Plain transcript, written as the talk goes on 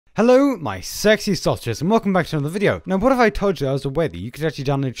Hello, my sexy sausages, and welcome back to another video. Now, what if I told you I was aware that you could actually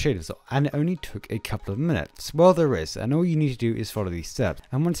download shaders, and it only took a couple of minutes? Well, there is, and all you need to do is follow these steps.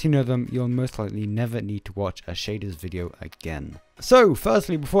 And once you know them, you'll most likely never need to watch a shaders video again. So,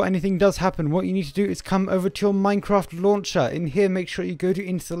 firstly, before anything does happen, what you need to do is come over to your Minecraft launcher. In here, make sure you go to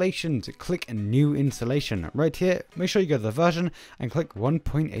installations, click a new installation. Right here, make sure you go to the version and click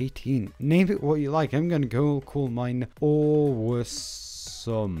 1.18. Name it what you like. I'm going to go call mine Awesome.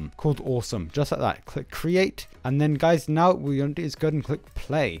 Called Awesome, just like that. Click create, and then guys, now what you want to do is go and click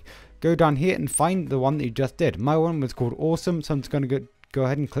play. Go down here and find the one that you just did. My one was called Awesome, so I'm just going to go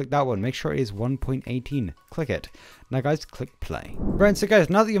ahead and click that one. Make sure it is 1.18. Click it. Now guys, click play. Right, so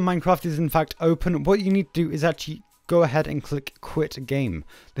guys, now that your Minecraft is in fact open, what you need to do is actually go ahead and click quit game.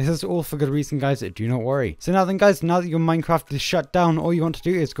 This is all for good reason, guys, do not worry. So now then guys, now that your Minecraft is shut down, all you want to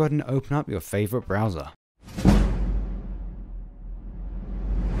do is go ahead and open up your favorite browser.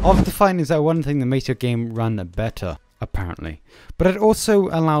 Optifine is that one thing that makes your game run better, apparently. But it also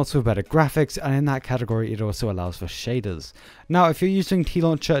allows for better graphics, and in that category it also allows for shaders. Now if you're using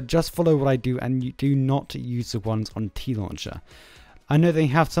T-Launcher, just follow what I do and you do not use the ones on T-Launcher. I know they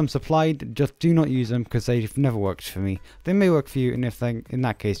have some supplied, just do not use them because they've never worked for me. They may work for you, and if they, in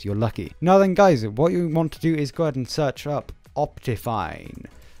that case you're lucky. Now then guys, what you want to do is go ahead and search up Optifine.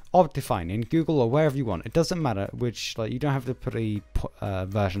 Optifine in Google or wherever you want. It doesn't matter which, like, you don't have to put a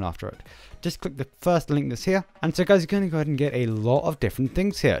version after it. Just click the first link that's here. And so guys, you're going to go ahead and get a lot of different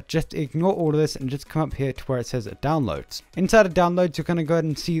things here. Just ignore all of this and just come up here to where it says downloads. Inside of downloads, you're going to go ahead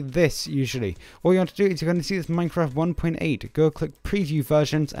and see this usually. All you want to do is you're going to see this Minecraft 1.8. Go click preview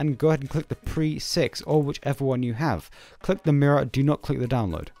versions and go ahead and click the pre-6 or whichever one you have. Click the mirror, do not click the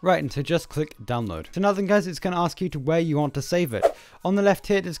download. Right, and so just click download. So now then guys, it's going to ask you to where you want to save it. On the left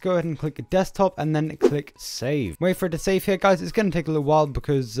here, just go ahead and click desktop and then click save. Wait for it to save here guys, it's going to take a little while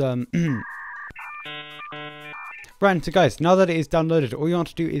because Right, so guys, now that it is downloaded, all you want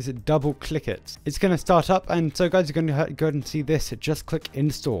to do is double click it. It's going to start up, and so guys, you're going to go ahead and see this, just click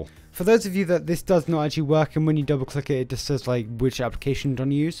install. For those of you that this does not actually work, and when you double click it, it just says like which application you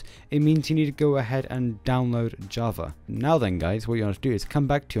want to use, it means you need to go ahead and download Java. Now then guys, what you want to do is come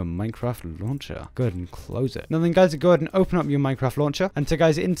back to your Minecraft launcher. Go ahead and close it. Now then guys, go ahead and open up your Minecraft launcher. And so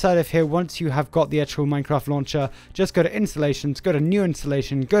guys, inside of here, once you have got the actual Minecraft launcher, just go to installations, go to new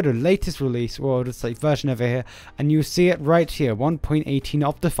installation, go to latest release, or just like version over here, and you see it right here, 1.18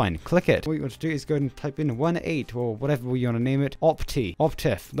 Optifine. Click it. What you want to do is go ahead and type in 1.8 or whatever you want to name it,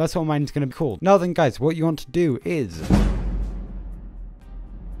 Optif. That's what mine's going to be called. Now then guys, what you want to do is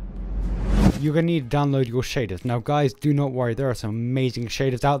you're going to need to download your shaders. Now guys, do not worry, there are some amazing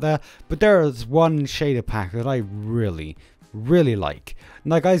shaders out there, but there is one shader pack that I really like.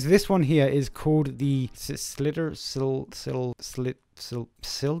 Now guys, this one here is called the sildurs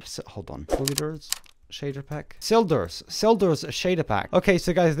shader pack. Sildurs shader pack. Okay,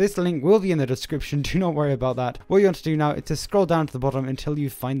 so guys, this link will be in the description. Do not worry about that. What you want to do now is to scroll down to the bottom until you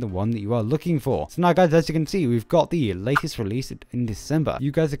find the one that you are looking for. So now guys, as you can see, we've got the latest release in December.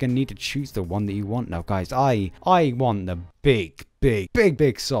 You guys are going to need to choose the one that you want. Now guys, I want the big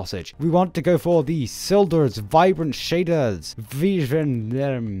sausage. We want to go for the Sildurs Vibrant Shaders Vision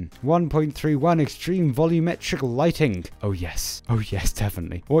 1.31 Extreme Volumetric Lighting. Oh yes,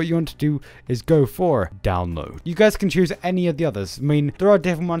 definitely. What you want to do is go for download. You guys can choose any of the others. I mean, there are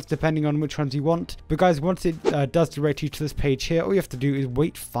different ones depending on which ones you want, but guys, once it does direct you to this page here, all you have to do is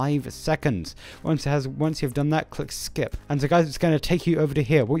wait 5 seconds. Once you've done that, click skip. And so guys, it's going to take you over to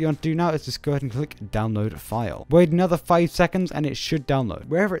here. What you want to do now is just go ahead and click download file. Wait another 5 seconds and it should download.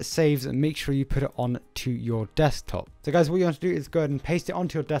 Wherever it saves, and make sure you put it on to your desktop. So guys, what you want to do is go ahead and paste it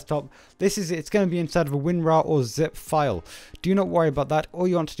onto your desktop. It's going to be inside of a WinRAR or zip file. Do not worry about that. All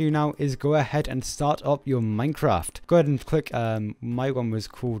you want to do now is go ahead and start up your Minecraft. Go ahead and click, my one was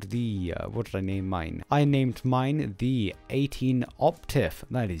called the, what did I name mine? I named mine the 18 Optif.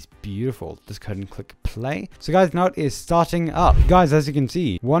 That is beautiful. Just go ahead and click play. So guys, now it is starting up. Guys, as you can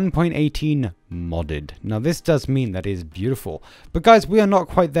see, 1.18 modded. Now this does mean that it is beautiful, but guys, we are not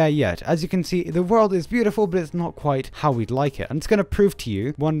quite there yet. As you can see, the world is beautiful, but it's not quite how we'd like it. And it's going to prove to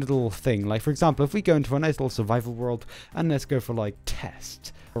you one little thing. Like for example, if we go into a nice little survival world, and let's go for like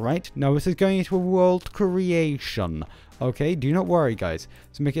test. All right, now this is going into a world creation. Okay, do not worry guys.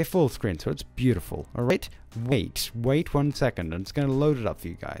 So make it full screen so it's beautiful. All right, wait 1 second and it's going to load it up for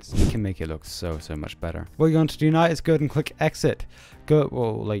you guys. We can make it look so much better. What you want to do now is go ahead and click exit. Go,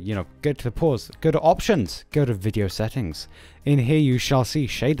 well, like, you know, go to the pause, go to options, go to video settings. In here you shall see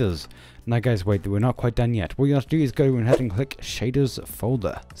shaders. Now guys, wait, we're not quite done yet. What you have to do is go ahead and click Shaders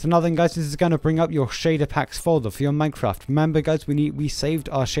folder. So now then guys, this is going to bring up your shader packs folder for your Minecraft. Remember guys, we saved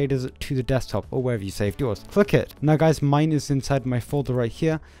our shaders to the desktop or wherever you saved yours. Click it. Now guys, mine is inside my folder right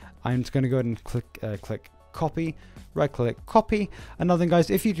here. I'm just going to go ahead and click copy. Right click, copy. And now then guys,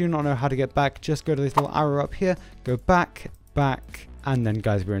 if you do not know how to get back, just go to this little arrow up here, go back, and then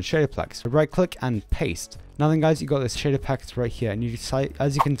guys, we're in shader packs. So right click and paste. Now then guys, you got this shader packets right here, and you decide,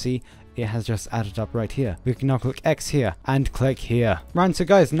 as you can see, it has just added up right here. We can now click X here and click here. Right, so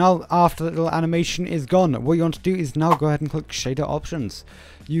guys, now after the little animation is gone, what you want to do is now go ahead and click shader options.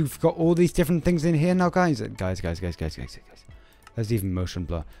 You've got all these different things in here now, guys. There's even motion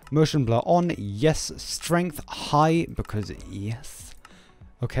blur. Motion blur on, yes. Strength high, because yes.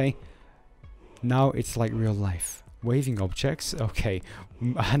 Okay. Now it's like real life. Waving objects, okay.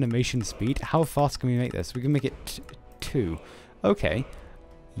 Animation speed, how fast can we make this? We can make it 2. Okay.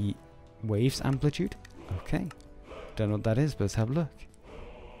 Waves amplitude, okay. Don't know what that is, but let's have a look.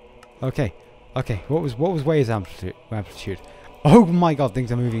 Okay. What was waves amplitude? Oh my god,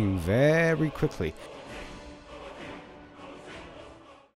 things are moving very quickly.